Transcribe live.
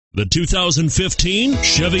The 2015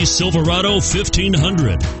 Chevy Silverado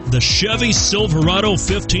 1500. The Chevy Silverado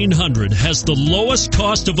 1500 has the lowest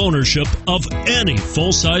cost of ownership of any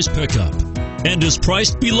full-size pickup and is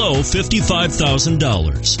priced below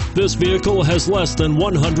 $55,000. This vehicle has less than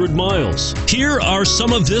 100 miles. Here are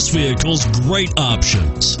some of this vehicle's great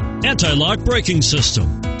options: anti-lock braking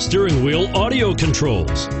system, steering wheel audio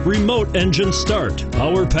controls, remote engine start,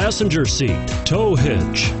 power passenger seat, tow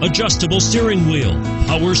hitch, adjustable steering wheel,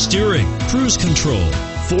 power steering, cruise control,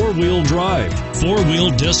 four-wheel drive,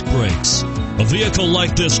 four-wheel disc brakes. A vehicle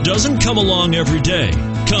like this doesn't come along every day.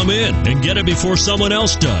 Come in and get it before someone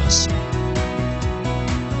else does.